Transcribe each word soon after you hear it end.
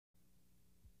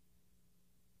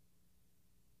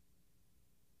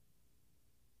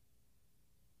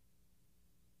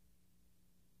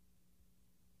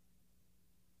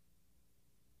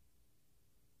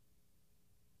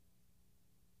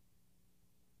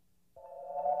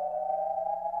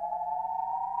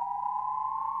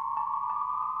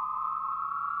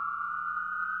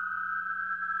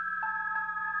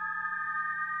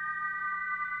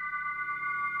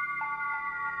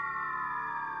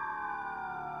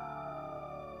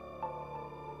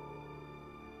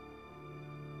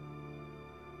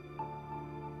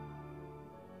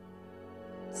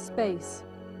Space,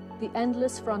 the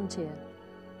endless frontier.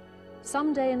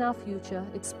 Someday in our future,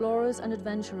 explorers and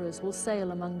adventurers will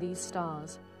sail among these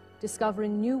stars,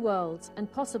 discovering new worlds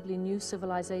and possibly new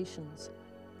civilizations,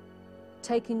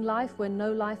 taking life where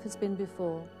no life has been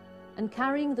before, and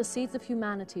carrying the seeds of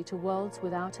humanity to worlds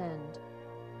without end.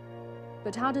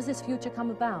 But how does this future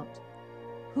come about?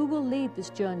 Who will lead this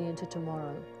journey into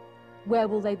tomorrow? Where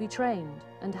will they be trained,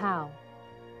 and how?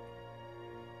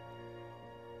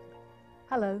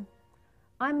 Hello,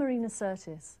 I'm Marina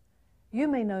Sirtis. You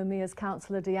may know me as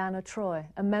Councillor Deanna Troi,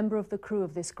 a member of the crew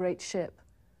of this great ship.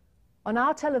 On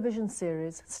our television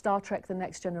series, Star Trek: The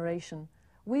Next Generation,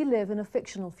 we live in a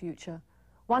fictional future,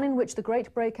 one in which the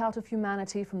great breakout of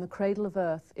humanity from the cradle of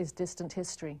Earth is distant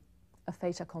history, a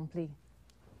fait accompli.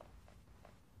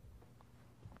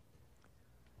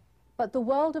 But the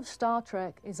world of Star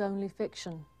Trek is only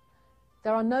fiction.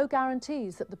 There are no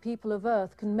guarantees that the people of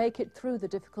Earth can make it through the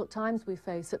difficult times we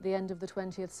face at the end of the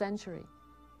 20th century.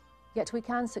 Yet we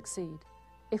can succeed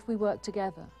if we work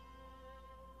together.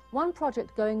 One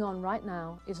project going on right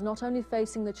now is not only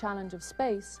facing the challenge of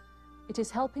space, it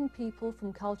is helping people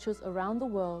from cultures around the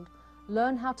world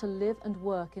learn how to live and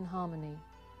work in harmony.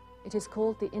 It is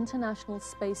called the International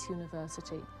Space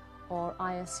University, or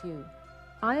ISU.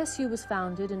 ISU was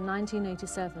founded in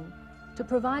 1987 to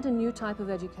provide a new type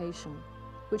of education,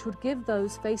 which would give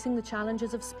those facing the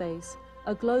challenges of space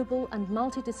a global and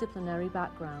multidisciplinary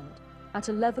background, at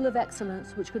a level of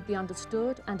excellence which could be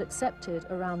understood and accepted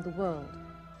around the world.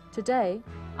 Today,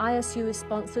 ISU is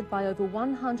sponsored by over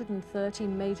 130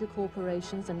 major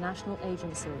corporations and national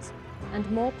agencies,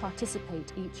 and more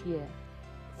participate each year.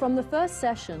 From the first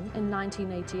session in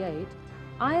 1988,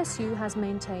 ISU has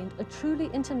maintained a truly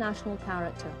international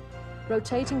character,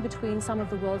 rotating between some of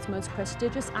the world's most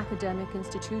prestigious academic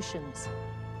institutions.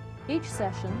 Each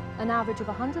session, an average of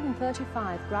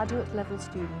 135 graduate-level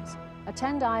students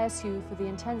attend ISU for the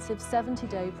intensive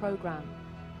 70-day program.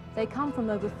 They come from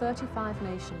over 35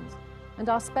 nations and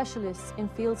are specialists in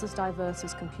fields as diverse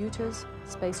as computers,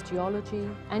 space geology,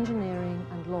 engineering,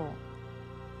 and law.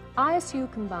 ISU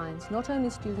combines not only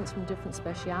students from different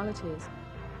specialities,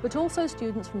 but also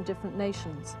students from different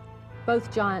nations,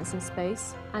 both giants in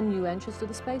space and new entrants to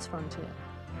the space frontier,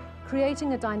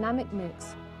 creating a dynamic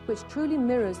mix which truly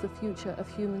mirrors the future of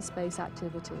human space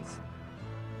activities.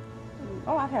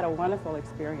 Oh, I've had a wonderful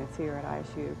experience here at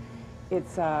ISU.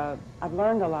 I've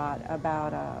learned a lot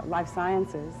about life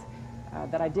sciences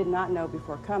that I did not know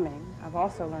before coming. I've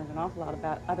also learned an awful lot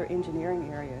about other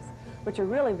engineering areas, which are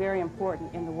really very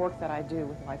important in the work that I do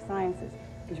with life sciences,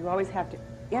 because you always have to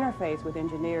interface with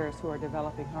engineers who are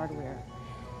developing hardware.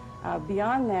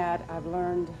 Beyond that, I've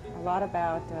learned a lot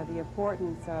about the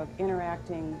importance of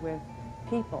interacting with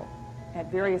people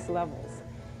at various levels.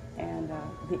 And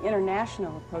the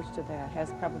international approach to that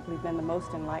has probably been the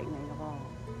most enlightening of all.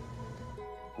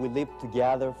 We lived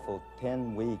together for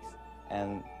 10 weeks,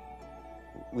 and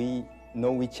we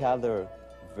know each other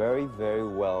very, very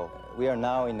well. We are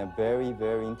now in a very,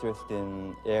 very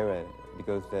interesting era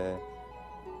because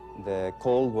the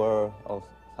Cold War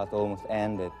has almost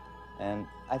ended. And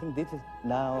I think this is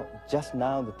just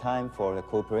now the time for the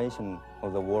cooperation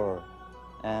of the world.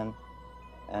 And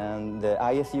the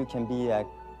ISU can be a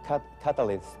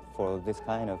catalyst for this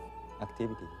kind of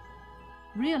activity.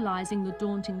 Realizing the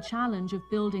daunting challenge of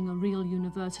building a real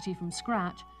university from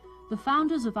scratch, the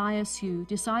founders of ISU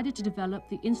decided to develop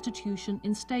the institution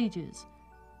in stages.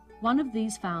 One of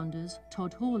these founders,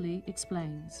 Todd Hawley,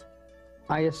 explains.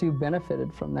 ISU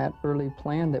benefited from that early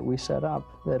plan that we set up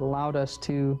that allowed us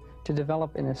to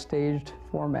develop in a staged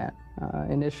format,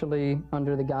 initially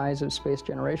under the guise of Space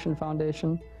Generation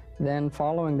Foundation, then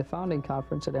following the founding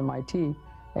conference at MIT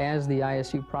as the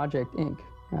ISU Project, Inc.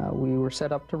 We were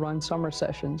set up to run summer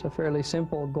sessions, a fairly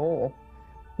simple goal,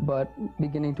 but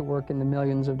beginning to work in the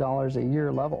millions of dollars a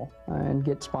year level and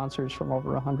get sponsors from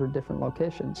over 100 different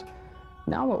locations.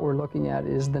 Now what we're looking at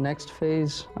is the next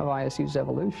phase of ISU's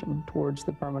evolution towards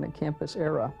the permanent campus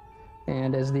era.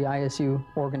 And as the ISU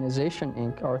Organization,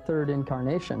 Inc., our third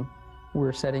incarnation,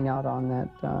 we're setting out on that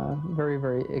very,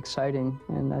 very exciting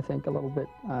and I think a little bit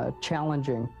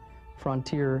challenging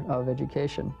frontier of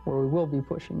education, where we will be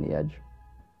pushing the edge.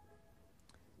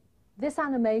 This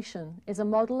animation is a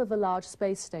model of a large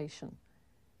space station.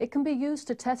 It can be used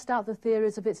to test out the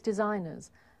theories of its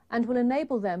designers and will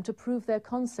enable them to prove their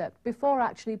concept before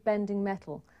actually bending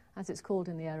metal, as it's called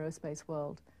in the aerospace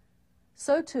world.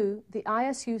 So too, the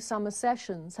ISU summer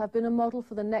sessions have been a model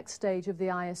for the next stage of the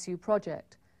ISU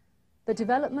project, the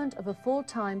development of a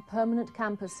full-time permanent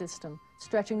campus system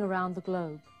stretching around the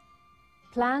globe.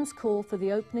 Plans call for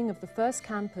the opening of the first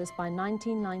campus by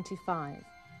 1995,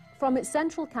 From its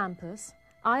central campus,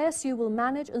 ISU will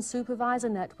manage and supervise a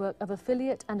network of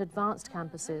affiliate and advanced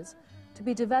campuses to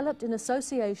be developed in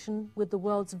association with the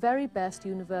world's very best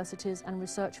universities and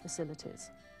research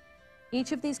facilities.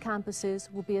 Each of these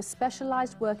campuses will be a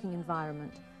specialized working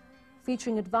environment,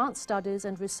 featuring advanced studies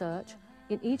and research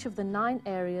in each of the 9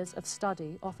 areas of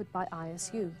study offered by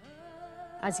ISU.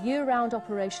 As year-round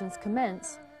operations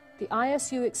commence, the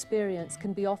ISU experience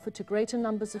can be offered to greater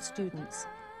numbers of students,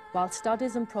 while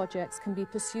studies and projects can be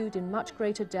pursued in much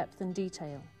greater depth and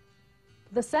detail.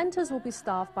 The centres will be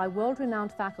staffed by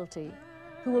world-renowned faculty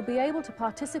who will be able to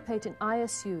participate in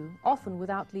ISU, often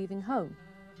without leaving home.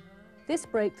 This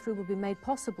breakthrough will be made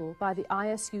possible by the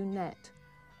ISU Net,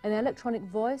 an electronic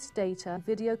voice, data,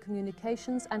 video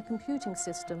communications and computing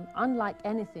system unlike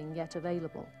anything yet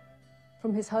available.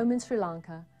 From his home in Sri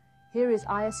Lanka, here is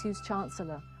ISU's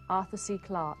Chancellor, Arthur C.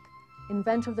 Clarke,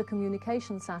 inventor of the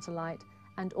communication satellite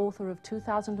and author of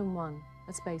 2001,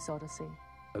 A Space Odyssey.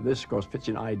 This, of course, fits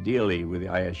in ideally with the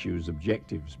ISU's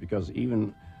objectives, because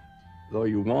even though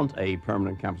you want a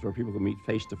permanent campus where people can meet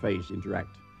face-to-face,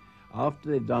 interact, after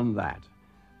they've done that,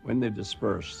 when they've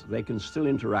dispersed, they can still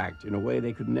interact in a way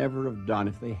they could never have done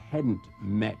if they hadn't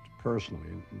met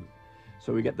personally.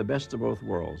 So we get the best of both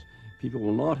worlds. People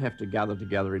will not have to gather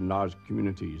together in large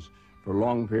communities for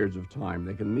long periods of time.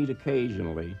 They can meet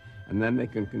occasionally, and then they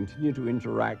can continue to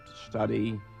interact,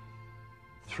 study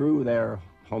through their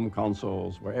home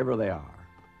consoles, wherever they are.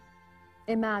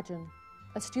 Imagine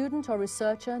a student or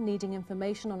researcher needing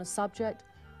information on a subject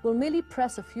will merely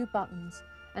press a few buttons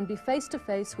and be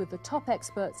face-to-face with the top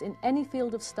experts in any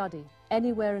field of study,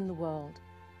 anywhere in the world.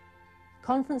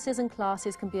 Conferences and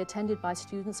classes can be attended by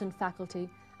students and faculty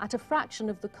at a fraction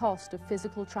of the cost of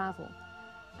physical travel,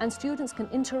 and students can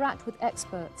interact with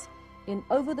experts in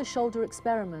over-the-shoulder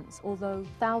experiments, although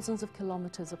thousands of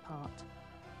kilometers apart.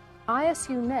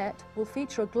 ISU Net will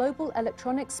feature a global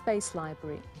electronic space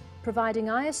library, providing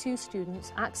ISU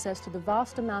students access to the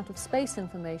vast amount of space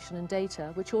information and data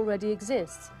which already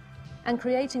exists, and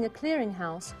creating a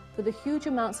clearinghouse for the huge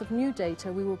amounts of new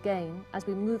data we will gain as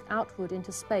we move outward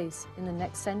into space in the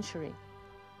next century.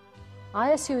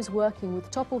 ISU is working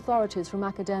with top authorities from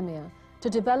academia to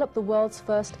develop the world's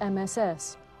first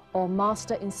MSS, or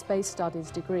Master in Space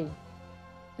Studies degree.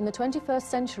 In the 21st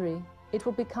century, it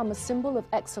will become a symbol of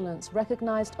excellence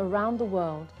recognized around the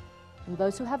world, and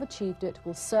those who have achieved it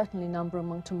will certainly number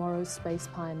among tomorrow's space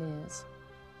pioneers.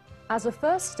 As a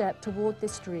first step toward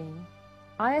this dream,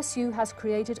 ISU has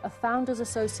created a Founders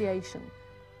Association,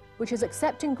 which is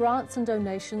accepting grants and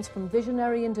donations from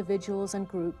visionary individuals and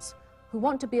groups who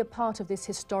want to be a part of this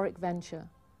historic venture.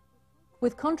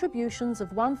 With contributions of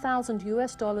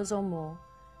 $1,000 or more,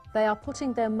 they are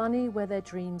putting their money where their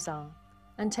dreams are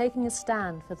and taking a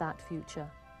stand for that future.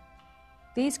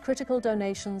 These critical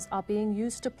donations are being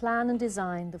used to plan and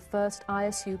design the first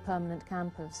ISU permanent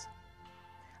campus.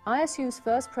 ISU's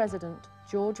first president,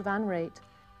 George Van Rate.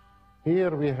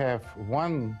 Here we have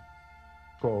one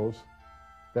cause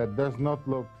that does not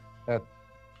look at,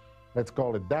 let's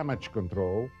call it damage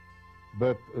control,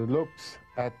 but looks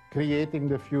at creating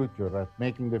the future, at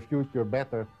making the future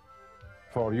better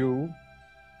for you,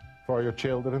 for your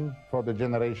children, for the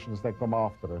generations that come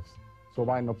after us. So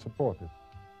why not support it?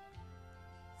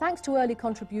 Thanks to early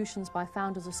contributions by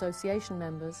Founders Association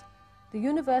members, the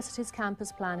university's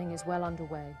campus planning is well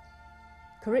underway.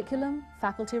 Curriculum,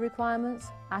 faculty requirements,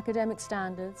 academic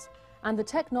standards, and the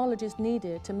technologies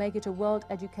needed to make it a world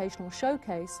educational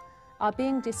showcase are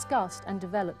being discussed and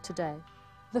developed today.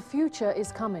 The future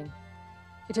is coming.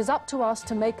 It is up to us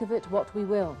to make of it what we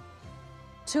will.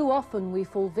 Too often we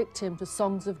fall victim to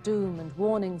songs of doom and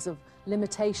warnings of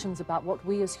limitations about what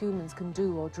we as humans can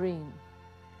do or dream.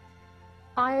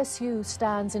 ISU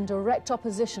stands in direct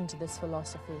opposition to this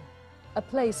philosophy, a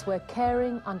place where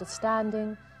caring,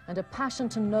 understanding, and a passion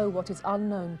to know what is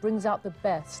unknown brings out the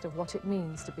best of what it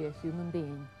means to be a human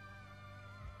being.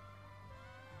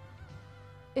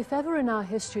 If ever in our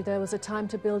history there was a time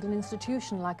to build an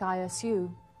institution like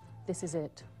ISU, this is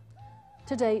it.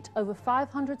 To date, over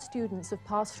 500 students have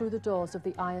passed through the doors of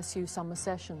the ISU summer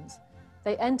sessions.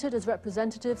 They entered as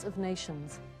representatives of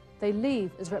nations. They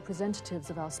leave as representatives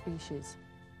of our species.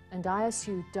 And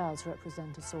ISU does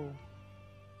represent us all.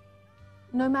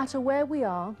 No matter where we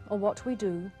are or what we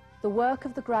do, the work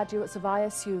of the graduates of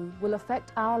ISU will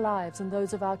affect our lives and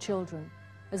those of our children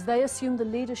as they assume the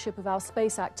leadership of our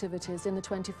space activities in the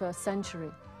 21st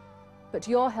century. But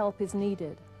your help is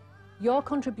needed. Your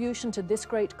contribution to this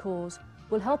great cause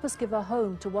will help us give a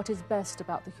home to what is best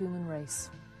about the human race.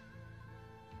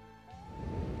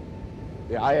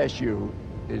 The ISU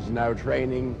is now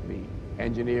training the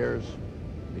engineers,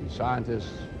 the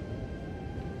scientists,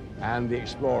 and the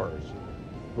explorers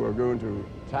who are going to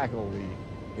tackle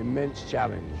the immense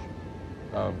challenge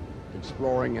of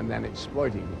exploring and then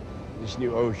exploiting this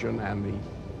new ocean and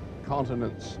the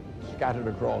continents scattered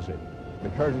across it. The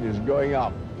curtain is going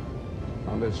up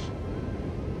on this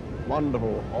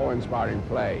wonderful, awe-inspiring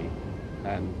play,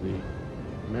 and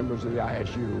the members of the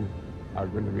ISU are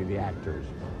going to be the actors.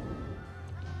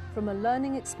 From a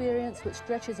learning experience which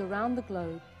stretches around the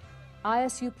globe,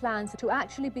 ISU plans to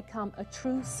actually become a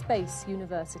true space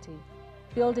university,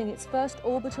 building its first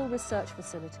orbital research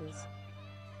facilities.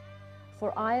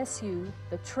 For ISU,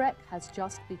 the trek has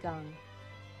just begun.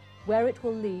 Where it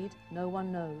will lead, no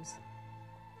one knows.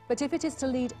 But if it is to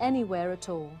lead anywhere at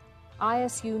all,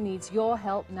 ISU needs your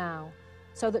help now,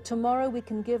 so that tomorrow we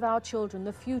can give our children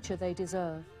the future they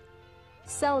deserve.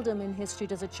 Seldom in history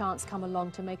does a chance come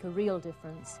along to make a real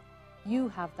difference. You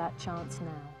have that chance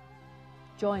now.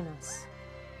 Join us.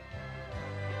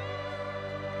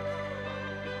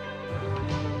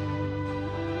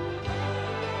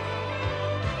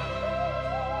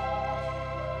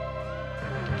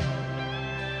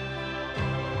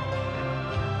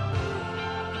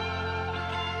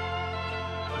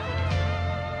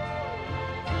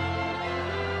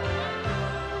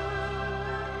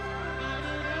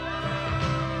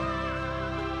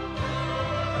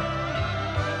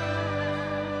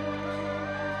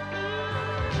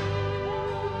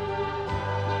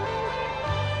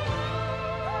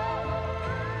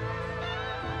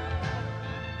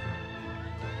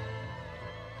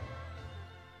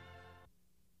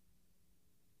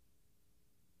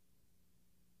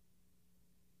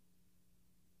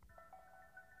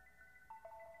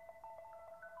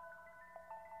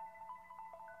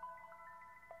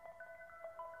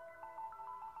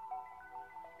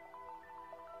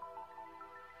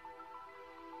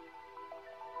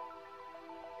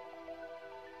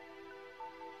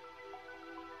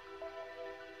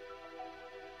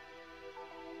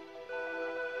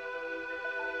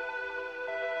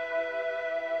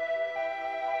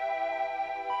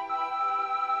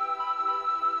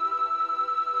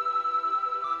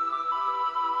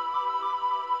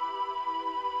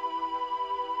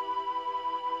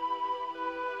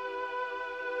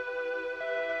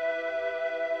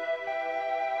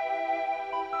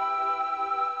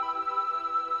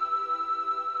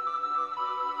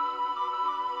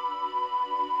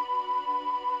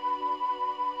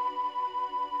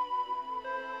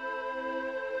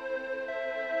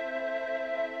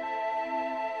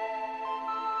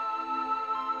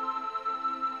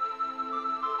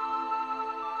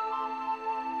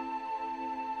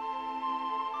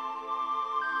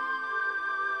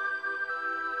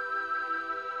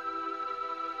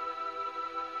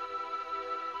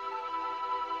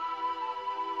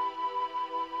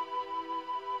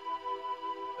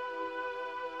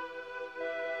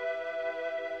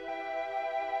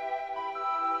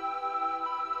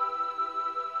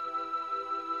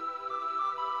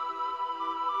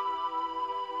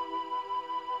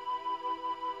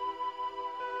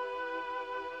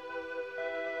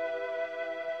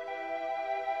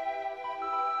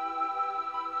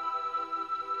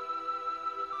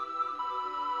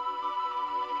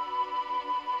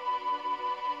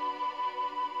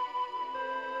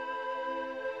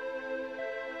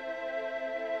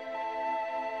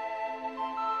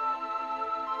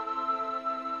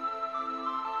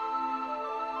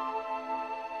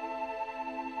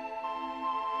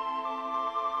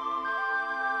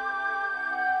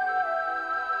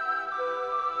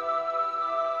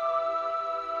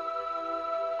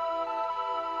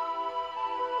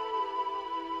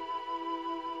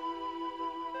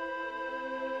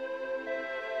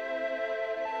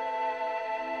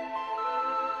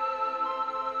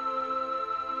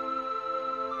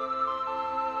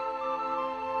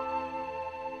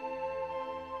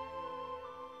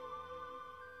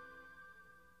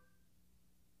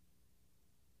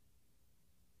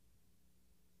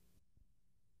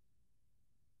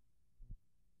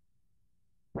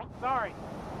 Sorry.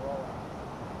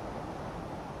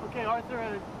 Okay, Arthur,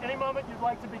 at any moment you'd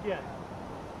like to begin.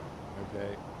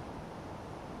 Okay.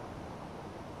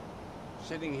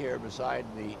 Sitting here beside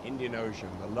the Indian Ocean,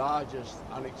 the largest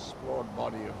unexplored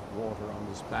body of water on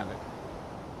this planet,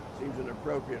 seems an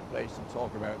appropriate place to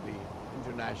talk about the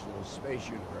International Space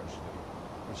University,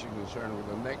 which is concerned with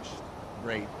the next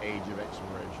great age of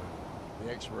exploration,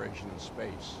 the exploration of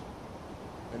space.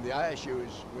 And the ISU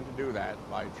is going to do that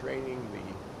by training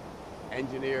the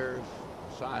engineers,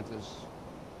 scientists,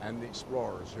 and the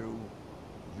explorers who,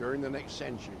 during the next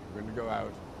century, are going to go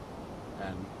out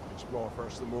and explore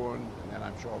first the moon, and then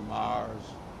I'm sure Mars,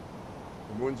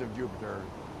 the moons of Jupiter,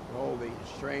 and all the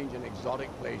strange and exotic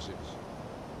places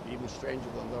even stranger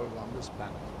than those on this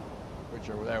planet, which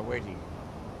are there waiting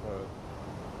for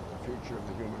the future of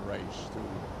the human race to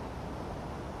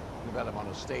develop on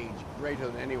a stage greater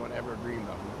than anyone ever dreamed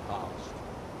of in the past.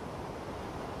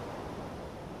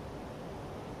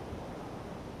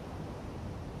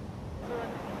 Sir,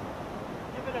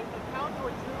 give it a count or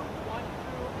two, 1, 2,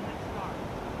 and then start.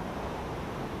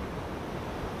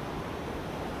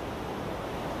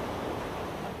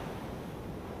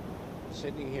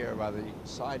 Sitting here by the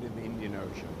side of the Indian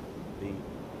Ocean, the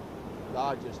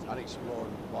largest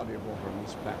unexplored body of water on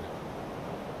this planet,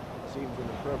 seems an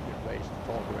appropriate place to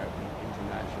talk about the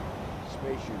International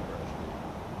Space University,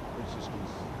 which is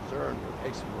concerned with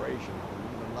exploration on an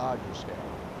even larger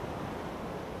scale.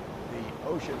 The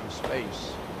ocean of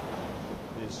space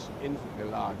is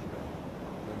infinitely larger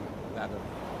than that of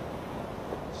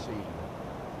the sea.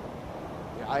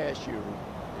 The ISU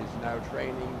is now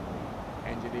training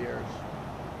engineers,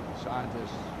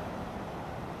 scientists,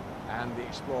 and the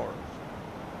explorers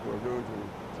who are going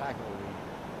to tackle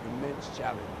the immense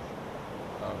challenge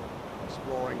of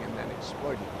exploring and then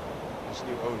exploiting this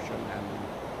new ocean and the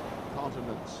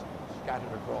continents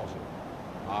scattered across it.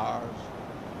 Mars,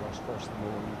 first the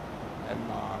moon, then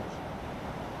Mars,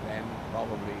 then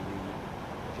probably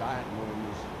the giant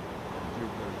moons of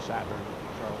Jupiter and Saturn,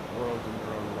 which are worlds in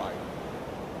their own right.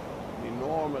 An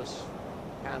enormous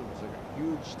canvas, a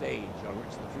huge stage on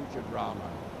which the future drama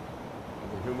of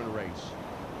the human race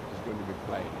is going to be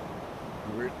played.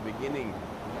 And we're at the beginning,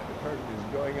 and the curtain is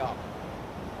going up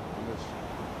on this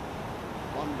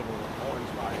wonderful,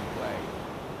 awe-inspiring play,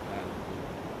 and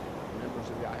the members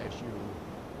of the ISU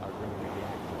are going to be the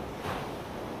actors.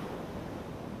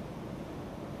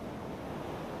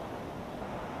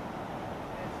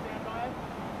 And stand by.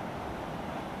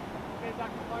 Okay,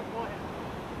 Dr. Clark, go ahead.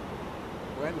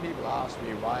 When people ask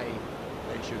me why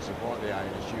they should support the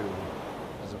ISU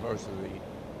as opposed to the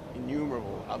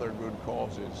innumerable other good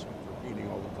causes repeating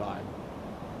all the time,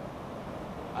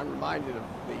 I'm reminded of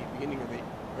the beginning of the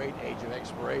great age of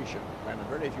exploration, when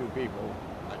very few people,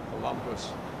 like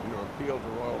Columbus, appealed to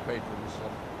royal patrons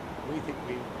that we think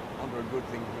we under a good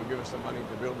thing, if you give us the money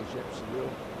to build the ships and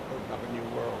we'll open up a new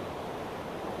world.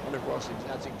 And of course,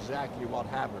 that's exactly what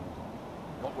happened.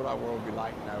 What would our world be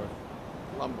like now if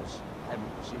Columbus hadn't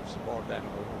received support then,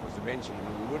 or was eventually,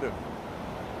 we would have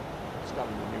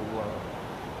discovered a new world.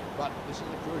 But this is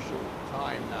a crucial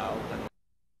time now when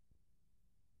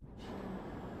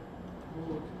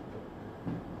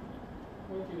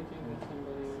what do you think that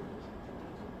somebody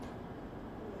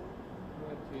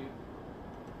would